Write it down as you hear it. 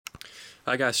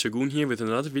Hi guys, Shogun here with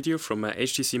another video from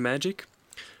HTC Magic.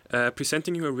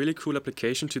 Presenting you a really cool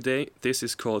application today. This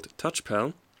is called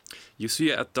Touchpal. You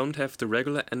see I don't have the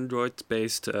regular Android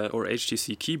based or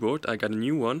HTC keyboard, I got a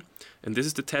new one. And this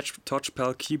is the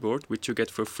Touchpal keyboard which you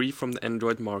get for free from the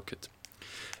Android market.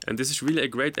 And this is really a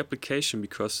great application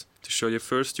because, to show you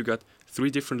first, you got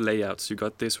three different layouts. You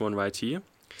got this one right here.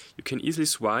 You can easily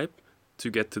swipe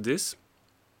to get to this.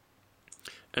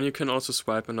 And you can also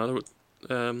swipe another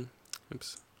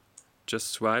just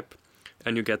swipe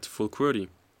and you get full QWERTY.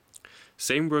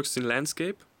 Same works in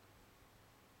landscape.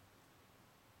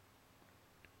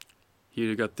 Here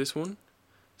you got this one.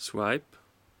 Swipe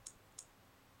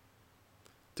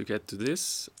to get to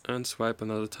this and swipe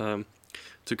another time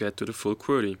to get to the full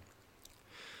QWERTY.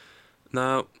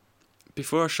 Now,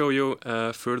 before I show you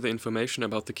further information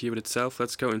about the keyboard itself,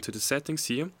 let's go into the settings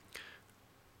here.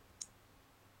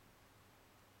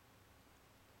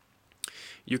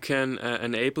 You can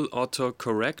enable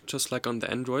autocorrect just like on the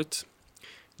Android.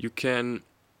 You can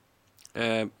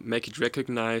make it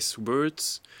recognize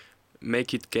words,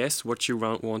 make it guess what you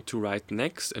want to write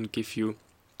next and give you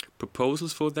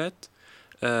proposals for that.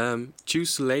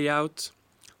 Choose layout,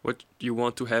 what you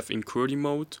want to have in QWERTY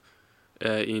mode,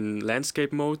 in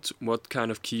landscape mode, what kind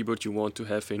of keyboard you want to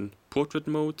have in portrait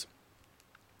mode.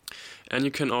 And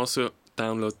you can also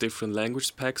download different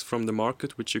language packs from the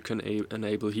market, which you can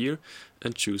enable here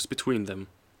and choose between them.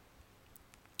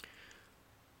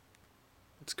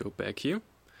 Let's go back here.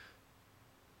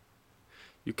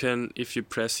 You can, if you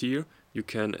press here, you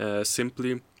can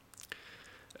simply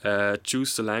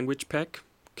choose the language pack.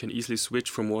 You can easily switch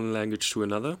from one language to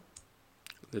another.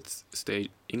 Let's stay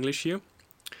English here.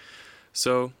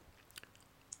 So,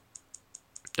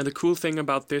 and the cool thing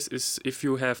about this is if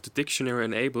you have the dictionary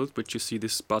enabled, which you see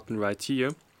this button right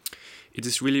here, it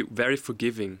is really very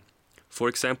forgiving. For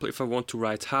example, if I want to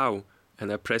write how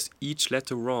and I press each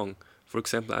letter wrong, for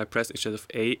example, I press instead of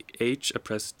H, I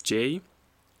press J,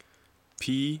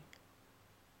 P,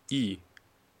 E.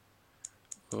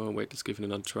 Oh wait, let's give it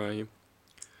another try here.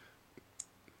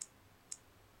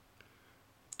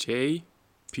 J,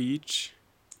 Peach,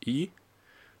 E.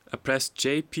 I pressed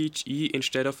J, Peach, E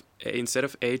instead of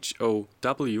H, O,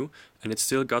 W, and it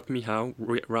still got me how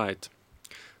right.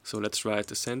 So let's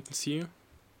write a sentence here.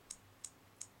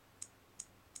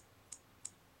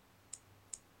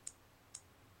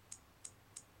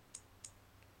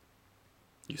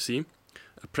 You see,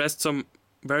 I pressed some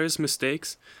various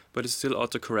mistakes, but it still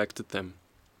auto-corrected them.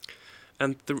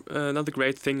 And another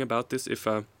great thing about this, if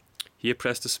I here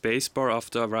press the space bar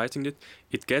after writing it,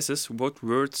 it guesses what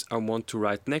words I want to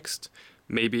write next.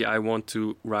 Maybe I want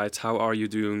to write how are you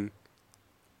doing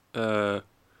up,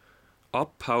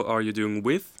 how are you doing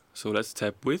with, so let's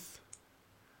tap with.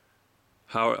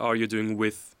 How are you doing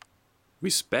with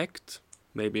respect?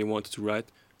 Maybe I wanted to write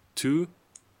to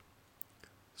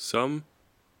some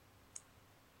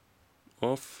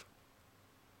of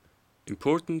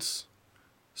importance.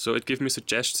 So it gives me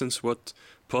suggestions what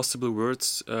possible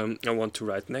words I want to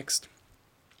write next.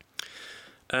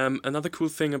 Another cool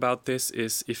thing about this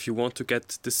is if you want to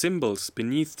get the symbols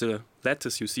beneath the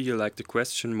letters you see here, like the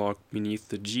question mark beneath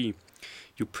the G,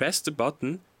 you press the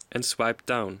button and swipe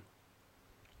down.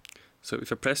 So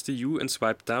if I press the U and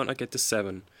swipe down, I get the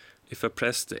 7. If I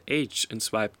press the H and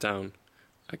swipe down,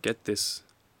 I get this.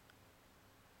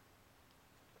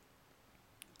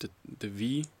 The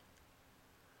V.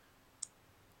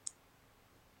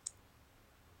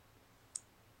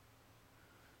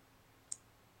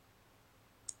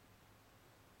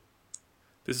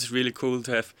 This is really cool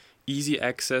to have easy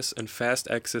access and fast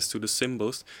access to the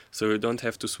symbols, so you don't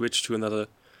have to switch to another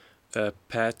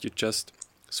pad, you just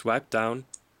swipe down,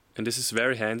 and this is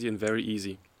very handy and very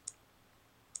easy.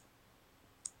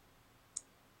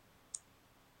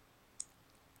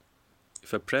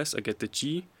 If I press, I get the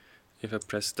G. If I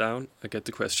press down, I get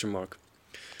the question mark.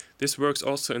 This works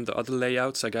also in the other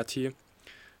layouts I got here,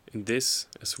 in this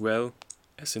as well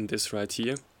as in this right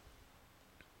here.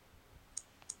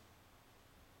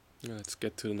 Let's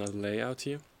get to another layout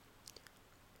here.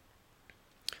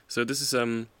 So this is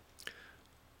a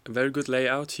very good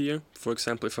layout here. For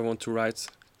example, if I want to write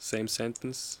same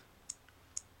sentence.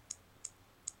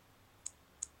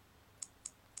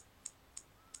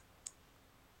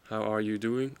 How are you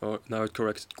doing? Or now it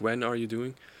corrects when are you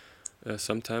doing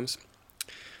sometimes.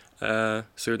 So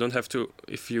you don't have to,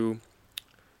 if you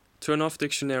turn off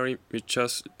dictionary, you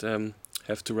just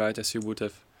have to write as you would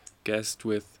have guessed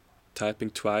with typing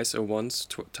twice or once,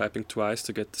 typing twice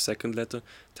to get the second letter,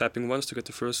 typing once to get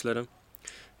the first letter.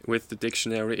 With the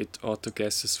dictionary it auto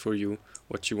guesses for you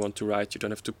what you want to write. You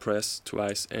don't have to press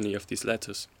twice any of these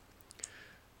letters.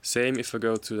 Same if I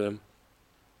go to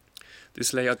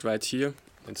this layout right here,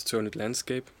 let's turn it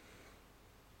landscape.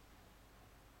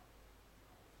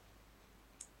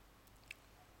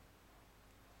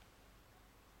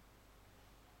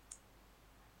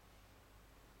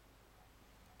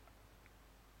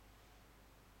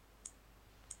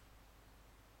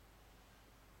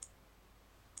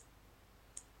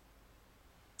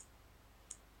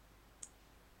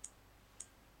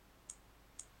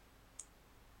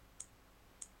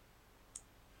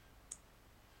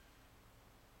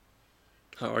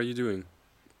 How are you doing?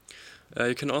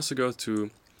 You can also go to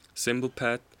symbol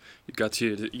pad. You got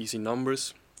here the easy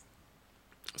numbers,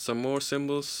 some more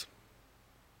symbols,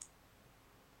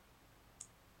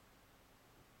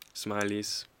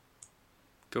 smileys,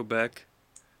 go back,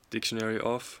 dictionary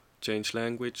off, change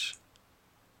language,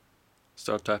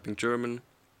 start typing German.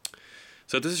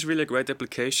 So this is really a great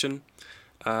application.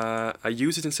 I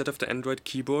use it instead of the Android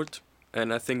keyboard,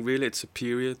 and I think really it's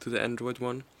superior to the Android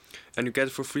one. And you get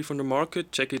it for free from the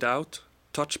market. Check it out.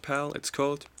 Touchpal it's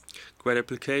called. Great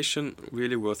application,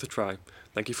 really worth a try.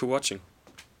 Thank you for watching.